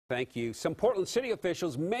Thank you. Some Portland City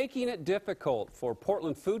officials making it difficult for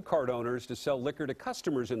Portland food cart owners to sell liquor to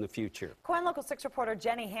customers in the future. KOIN Local 6 reporter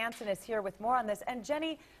Jenny Hansen is here with more on this. And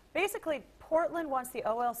Jenny, basically, Portland wants the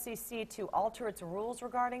OLCC to alter its rules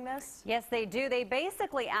regarding this? Yes, they do. They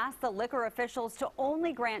basically ask the liquor officials to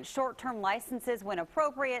only grant short-term licenses when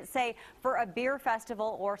appropriate, say for a beer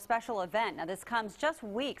festival or special event. Now, this comes just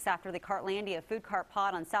weeks after the Cartlandia food cart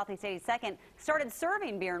pod on Southeast 82nd started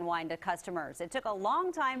serving beer and wine to customers. It took a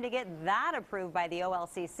long time to get that approved by the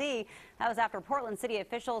OLCC. That was after Portland City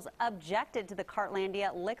officials objected to the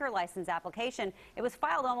Cartlandia liquor license application. It was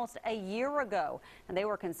filed almost a year ago, and they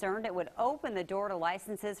were concerned it would open the door to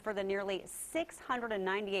licenses for the nearly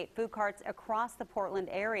 698 food carts across the Portland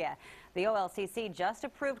area. The OLCC just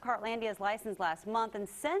approved Cartlandia's license last month, and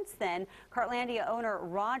since then, Cartlandia owner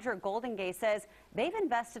Roger Goldengay says they've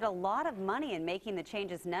invested a lot of money in making the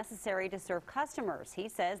changes necessary to serve customers. He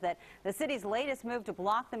says that the city's latest move to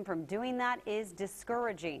block them from doing that is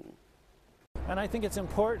discouraging. And I think it's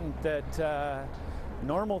important that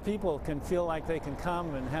normal people can feel like they can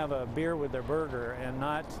come and have a beer with their burger and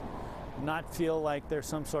not feel like there's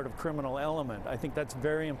some sort of criminal element. I think that's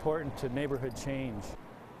very important to neighborhood change.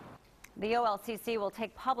 The OLCC will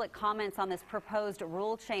take public comments on this proposed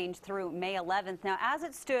rule change through May 11th. Now, as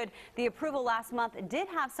it stood, the approval last month did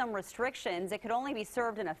have some restrictions. It could only be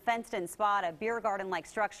served in a fenced-in spot, a beer garden-like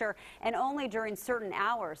structure, and only during certain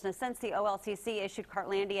hours. Now, since the OLCC issued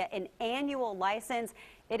Cartlandia an annual license,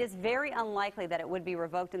 it is very unlikely that it would be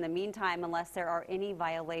revoked in the meantime unless there are any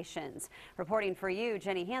violations. Reporting for you,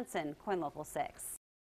 Jenny Hansen, KOIN Local 6.